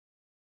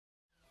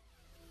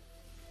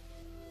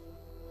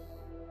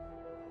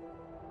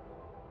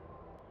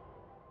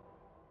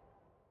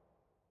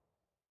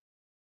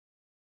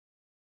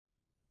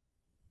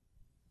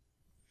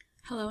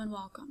Hello and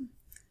welcome.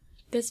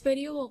 This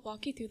video will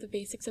walk you through the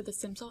basics of the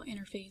Simsol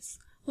interface,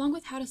 along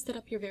with how to set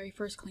up your very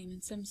first claim in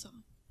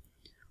Simsol.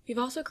 We've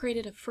also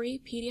created a free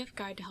PDF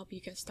guide to help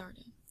you get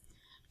started.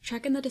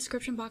 Check in the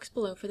description box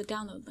below for the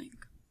download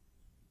link.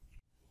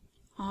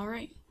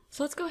 Alright,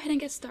 so let's go ahead and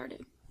get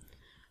started.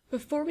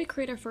 Before we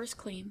create our first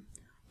claim,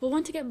 we'll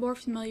want to get more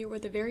familiar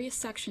with the various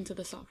sections of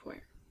the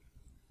software.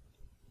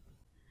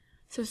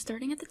 So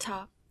starting at the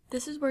top,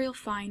 this is where you'll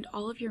find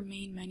all of your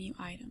main menu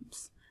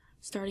items,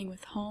 starting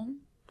with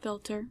Home,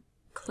 Filter,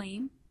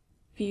 Claim,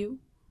 View,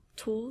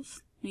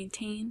 Tools,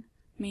 Maintain,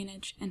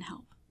 Manage, and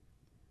Help.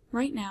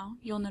 Right now,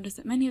 you'll notice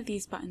that many of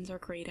these buttons are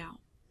grayed out.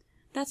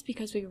 That's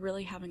because we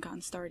really haven't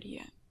gotten started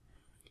yet.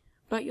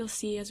 But you'll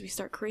see as we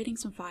start creating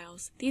some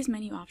files, these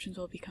menu options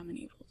will become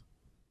enabled.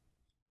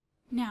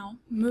 Now,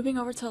 moving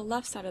over to the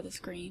left side of the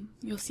screen,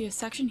 you'll see a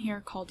section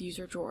here called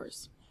User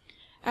Drawers.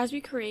 As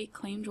we create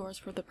claim drawers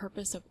for the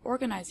purpose of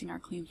organizing our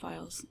claim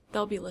files,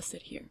 they'll be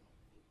listed here.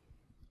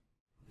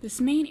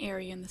 This main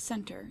area in the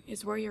center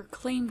is where your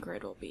claim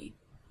grid will be.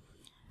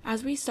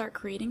 As we start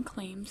creating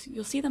claims,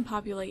 you'll see them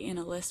populate in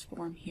a list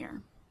form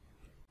here.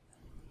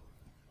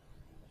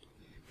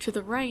 To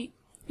the right,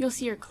 you'll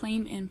see your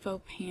Claim Info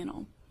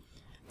panel.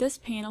 This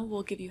panel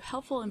will give you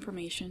helpful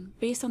information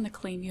based on the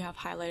claim you have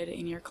highlighted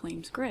in your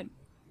claims grid.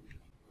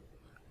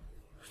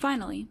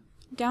 Finally,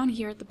 down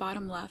here at the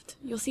bottom left,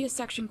 you'll see a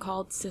section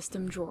called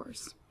System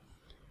Drawers.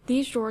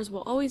 These drawers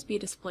will always be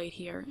displayed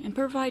here and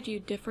provide you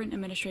different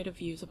administrative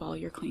views of all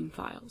your claim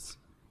files.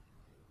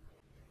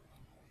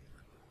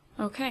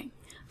 Okay,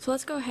 so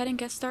let's go ahead and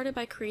get started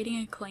by creating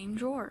a claim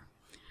drawer.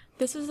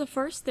 This is the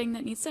first thing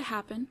that needs to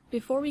happen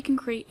before we can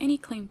create any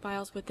claim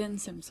files within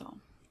Simsol.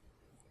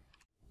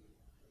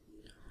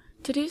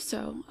 To do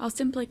so, I'll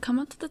simply come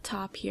up to the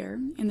top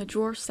here in the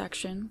Drawer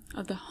section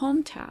of the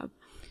Home tab,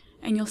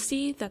 and you'll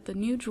see that the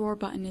New Drawer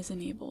button is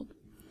enabled.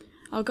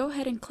 I'll go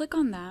ahead and click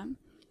on that,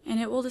 and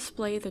it will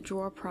display the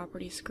Drawer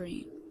Properties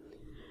screen.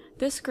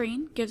 This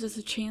screen gives us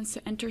a chance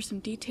to enter some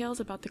details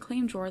about the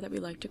claim drawer that we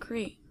like to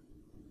create.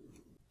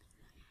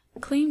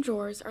 Claim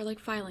drawers are like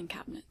filing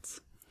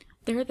cabinets.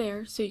 They're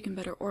there so you can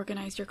better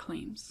organize your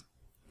claims.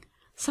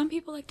 Some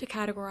people like to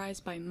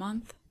categorize by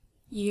month,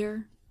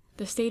 year,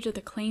 the stage of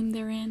the claim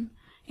they're in,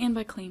 and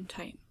by claim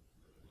type.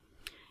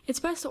 It's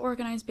best to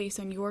organize based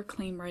on your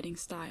claim writing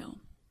style.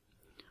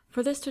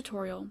 For this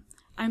tutorial,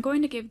 I'm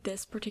going to give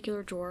this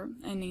particular drawer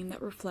a name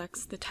that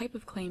reflects the type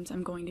of claims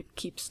I'm going to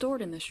keep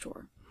stored in this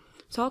drawer,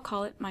 so I'll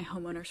call it my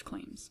homeowner's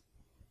claims.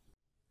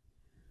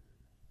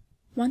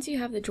 Once you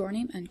have the drawer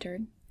name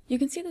entered, you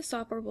can see the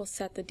software will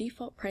set the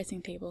default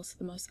pricing tables to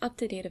the most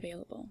up-to-date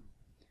available.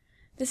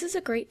 This is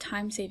a great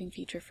time-saving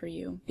feature for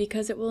you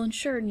because it will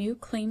ensure new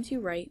claims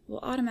you write will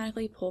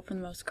automatically pull from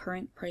the most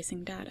current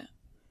pricing data.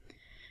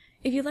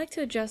 If you'd like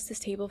to adjust this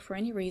table for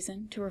any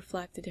reason to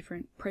reflect a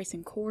different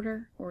pricing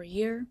quarter or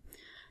year,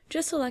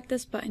 just select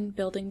this button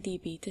Building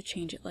DB to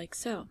change it like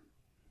so.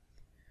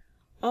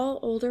 All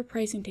older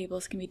pricing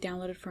tables can be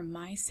downloaded from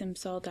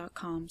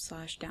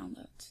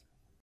mysimsol.com/downloads.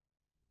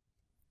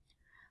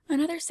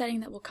 Another setting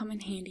that will come in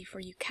handy for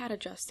you CAD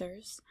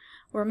adjusters,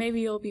 or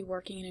maybe you'll be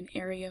working in an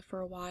area for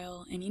a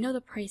while and you know the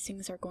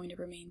pricings are going to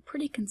remain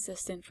pretty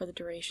consistent for the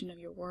duration of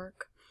your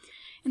work,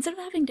 instead of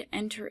having to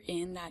enter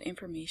in that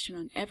information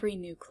on every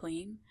new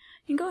claim,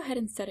 you can go ahead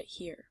and set it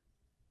here.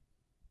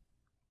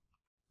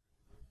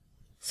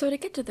 So to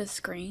get to this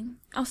screen,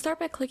 I'll start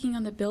by clicking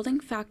on the Building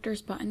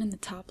Factors button in the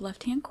top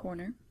left-hand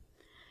corner.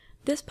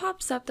 This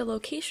pops up the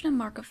Location and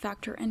Markup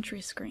Factor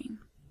entry screen.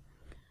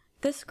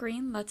 This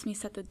screen lets me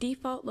set the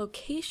default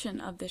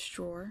location of this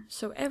drawer,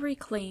 so every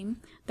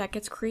claim that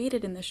gets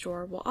created in this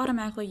drawer will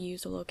automatically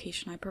use the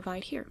location I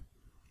provide here.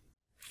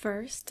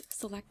 First,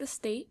 select the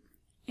state.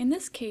 In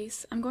this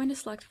case, I'm going to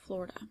select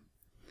Florida.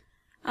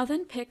 I'll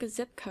then pick a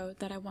zip code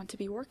that I want to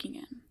be working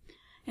in.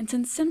 And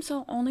since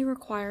Simsol only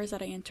requires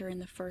that I enter in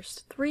the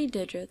first 3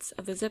 digits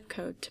of the zip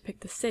code to pick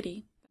the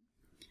city,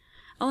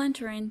 I'll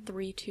enter in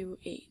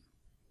 328.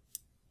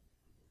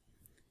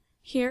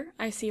 Here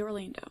I see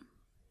Orlando.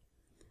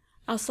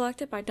 I'll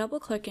select it by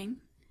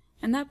double-clicking,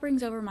 and that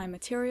brings over my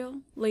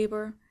material,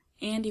 labor,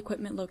 and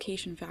equipment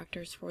location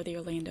factors for the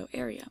Orlando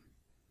area.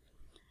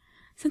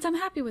 Since I'm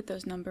happy with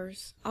those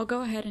numbers, I'll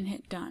go ahead and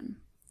hit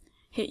Done.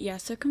 Hit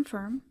Yes to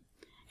confirm,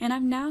 and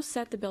I've now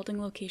set the building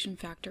location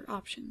factor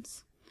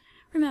options.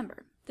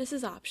 Remember, this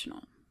is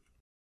optional.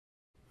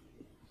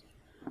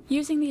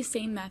 Using these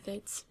same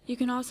methods, you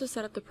can also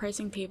set up the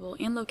pricing table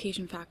and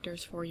location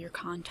factors for your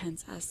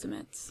contents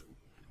estimates.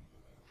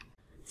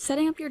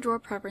 Setting up your drawer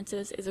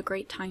preferences is a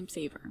great time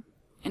saver,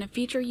 and a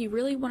feature you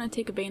really want to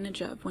take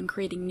advantage of when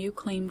creating new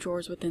claim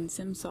drawers within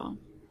Simsol.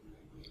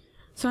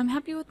 So I'm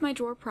happy with my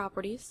drawer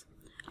properties.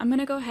 I'm going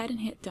to go ahead and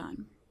hit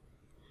Done.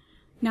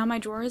 Now my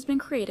drawer has been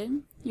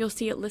created. You'll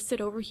see it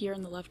listed over here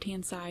on the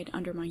left-hand side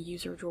under my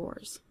User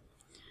Drawers.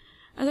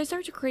 As I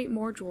start to create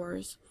more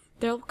drawers,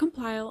 they'll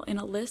compile in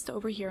a list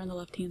over here on the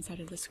left-hand side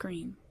of the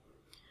screen.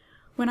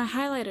 When I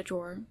highlight a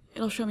drawer,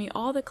 it'll show me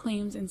all the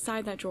claims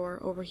inside that drawer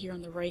over here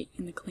on the right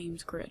in the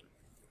claims grid.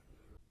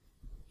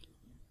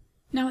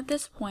 Now at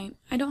this point,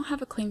 I don't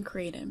have a claim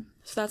created,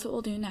 so that's what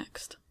we'll do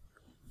next.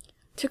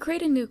 To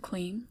create a new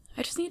claim,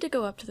 I just need to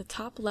go up to the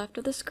top left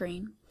of the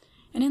screen,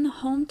 and in the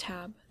Home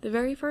tab, the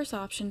very first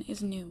option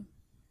is New.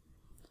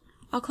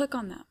 I'll click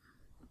on that.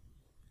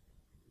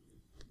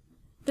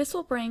 This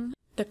will bring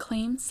the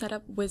Claim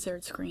Setup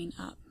Wizard screen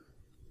up.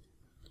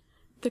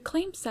 The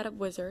Claim Setup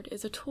Wizard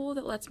is a tool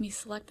that lets me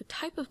select the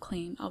type of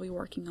claim I'll be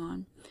working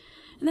on,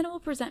 and then it will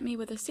present me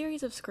with a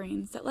series of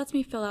screens that lets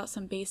me fill out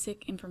some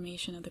basic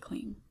information of the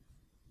claim.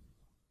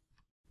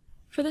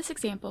 For this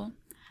example,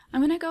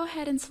 I'm going to go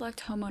ahead and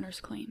select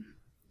Homeowner's Claim.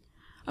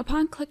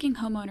 Upon clicking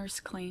Homeowner's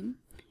Claim,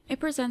 it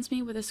presents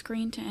me with a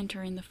screen to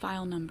enter in the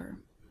file number.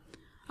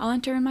 I'll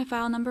enter in my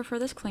file number for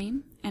this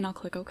claim, and I'll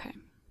click OK.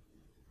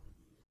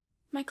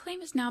 My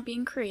claim is now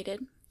being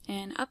created,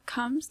 and up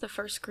comes the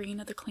first screen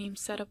of the Claim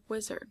Setup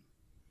Wizard.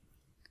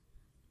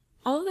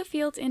 All of the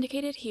fields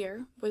indicated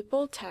here with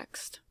bold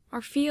text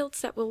are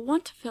fields that we'll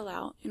want to fill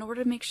out in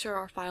order to make sure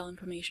our file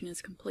information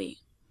is complete.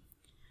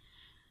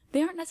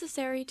 They aren't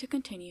necessary to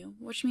continue,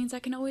 which means I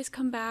can always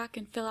come back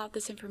and fill out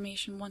this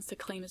information once the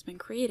claim has been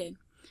created,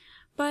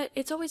 but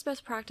it's always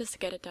best practice to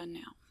get it done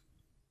now.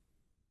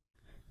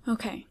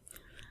 Okay,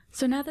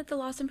 so now that the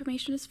lost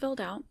information is filled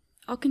out,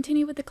 I'll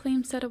continue with the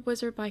Claim Setup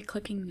Wizard by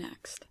clicking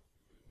Next.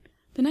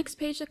 The next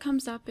page that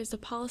comes up is the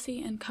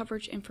Policy and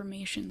Coverage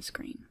Information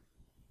screen.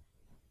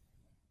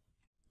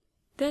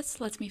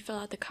 This lets me fill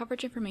out the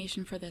coverage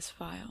information for this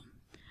file.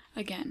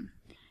 Again,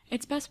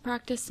 it's best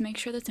practice to make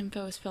sure this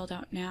info is filled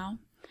out now,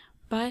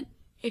 but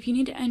if you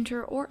need to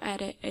enter or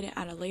edit it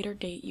at a later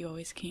date, you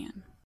always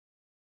can.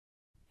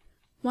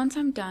 Once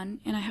I'm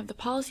done and I have the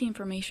policy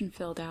information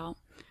filled out,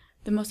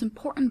 the most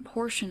important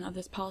portion of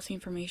this policy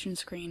information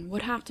screen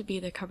would have to be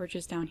the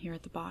coverages down here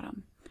at the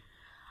bottom.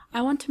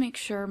 I want to make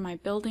sure my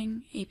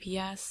building,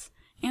 APS,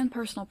 and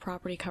personal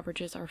property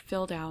coverages are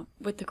filled out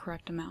with the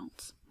correct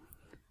amounts.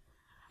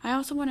 I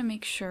also want to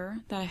make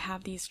sure that I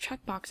have these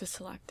checkboxes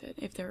selected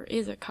if there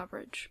is a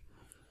coverage.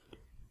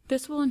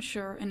 This will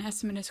ensure an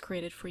estimate is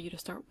created for you to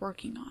start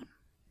working on.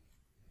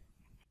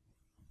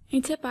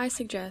 A tip I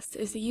suggest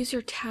is to use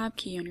your Tab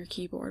key on your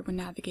keyboard when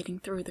navigating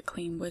through the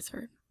Claim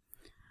Wizard.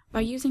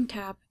 By using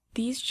Tab,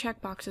 these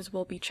checkboxes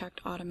will be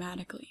checked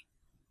automatically.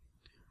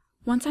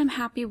 Once I'm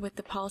happy with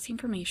the policy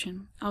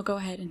information, I'll go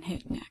ahead and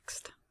hit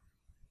Next.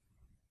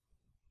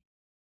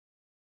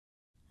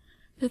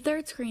 The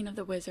third screen of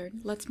the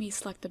wizard lets me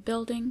select the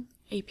building,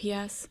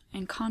 APS,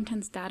 and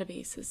contents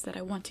databases that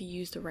I want to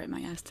use to write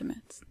my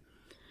estimates.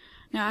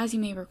 Now, as you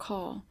may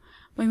recall,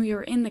 when we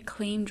were in the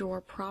Claim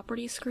Drawer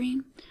Property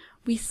screen,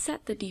 we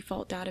set the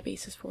default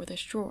databases for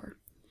this drawer.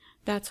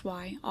 That's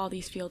why all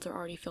these fields are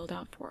already filled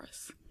out for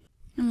us.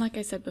 And like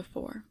I said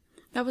before,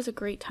 that was a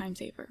great time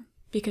saver,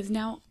 because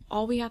now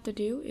all we have to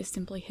do is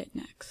simply hit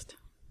Next.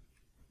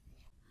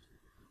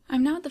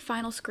 I'm now at the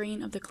final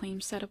screen of the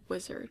Claim Setup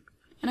Wizard,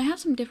 and I have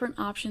some different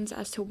options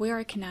as to where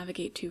I can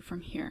navigate to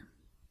from here.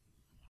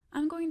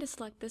 I'm going to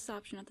select this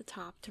option at the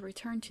top to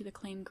return to the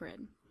claim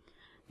grid.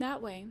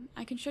 That way,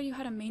 I can show you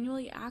how to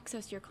manually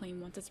access your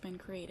claim once it's been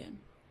created.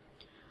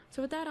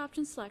 So with that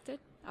option selected,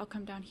 I'll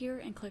come down here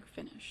and click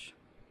Finish.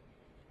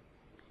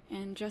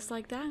 And just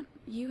like that,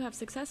 you have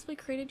successfully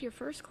created your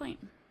first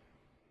claim.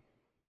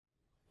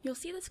 You'll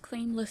see this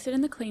claim listed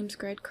in the claims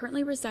grid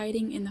currently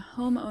residing in the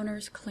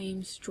Homeowner's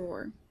Claims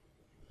drawer.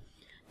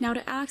 Now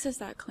to access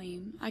that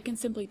claim, I can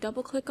simply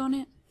double-click on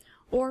it,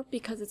 or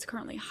because it's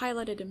currently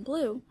highlighted in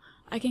blue,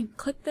 I can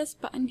click this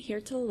button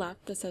here to the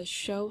left that says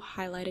Show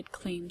Highlighted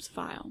Claims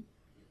File.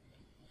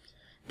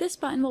 This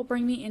button will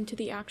bring me into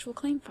the actual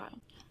claim file.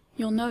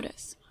 You'll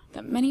notice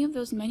that many of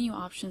those menu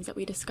options that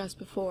we discussed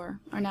before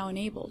are now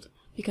enabled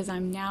because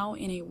I'm now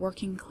in a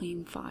working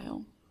claim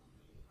file.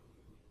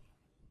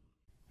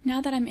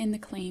 Now that I'm in the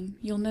claim,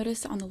 you'll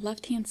notice on the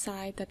left-hand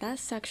side that that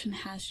section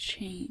has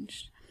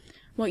changed.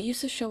 What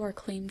used to show our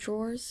claim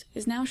drawers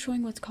is now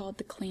showing what's called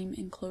the Claim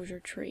Enclosure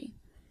tree.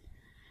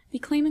 The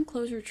Claim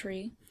Enclosure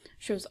tree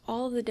shows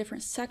all of the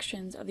different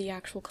sections of the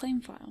actual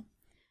claim file.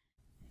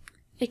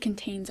 It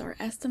contains our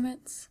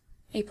estimates,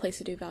 a place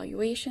to do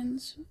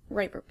valuations,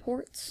 write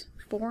reports,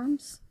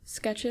 forms,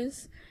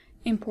 sketches,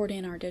 import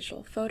in our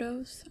digital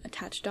photos,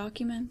 attach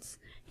documents,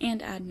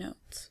 and add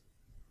notes.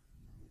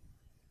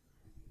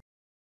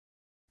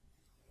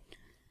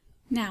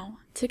 Now,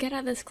 to get out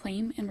of this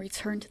claim and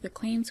return to the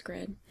claims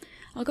grid,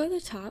 I'll go to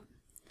the top,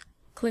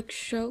 click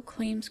Show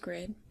Claims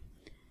Grid,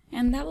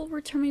 and that will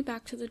return me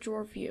back to the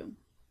drawer view.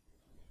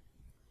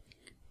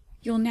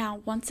 You'll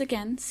now once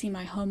again see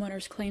my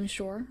Homeowner's Claims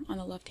drawer on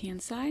the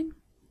left-hand side,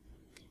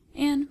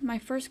 and my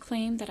first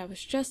claim that I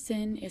was just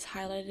in is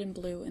highlighted in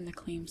blue in the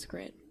claims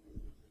grid.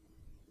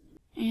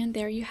 And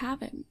there you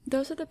have it.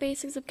 Those are the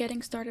basics of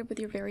getting started with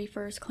your very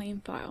first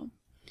claim file.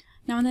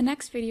 Now in the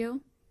next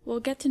video, we'll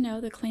get to know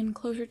the Claim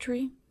Enclosure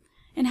tree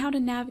and how to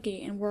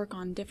navigate and work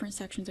on different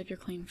sections of your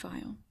claim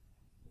file.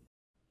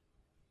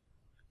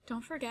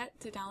 Don't forget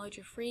to download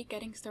your free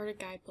Getting Started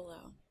guide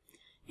below,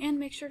 and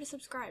make sure to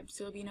subscribe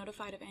so you'll be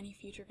notified of any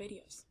future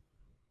videos.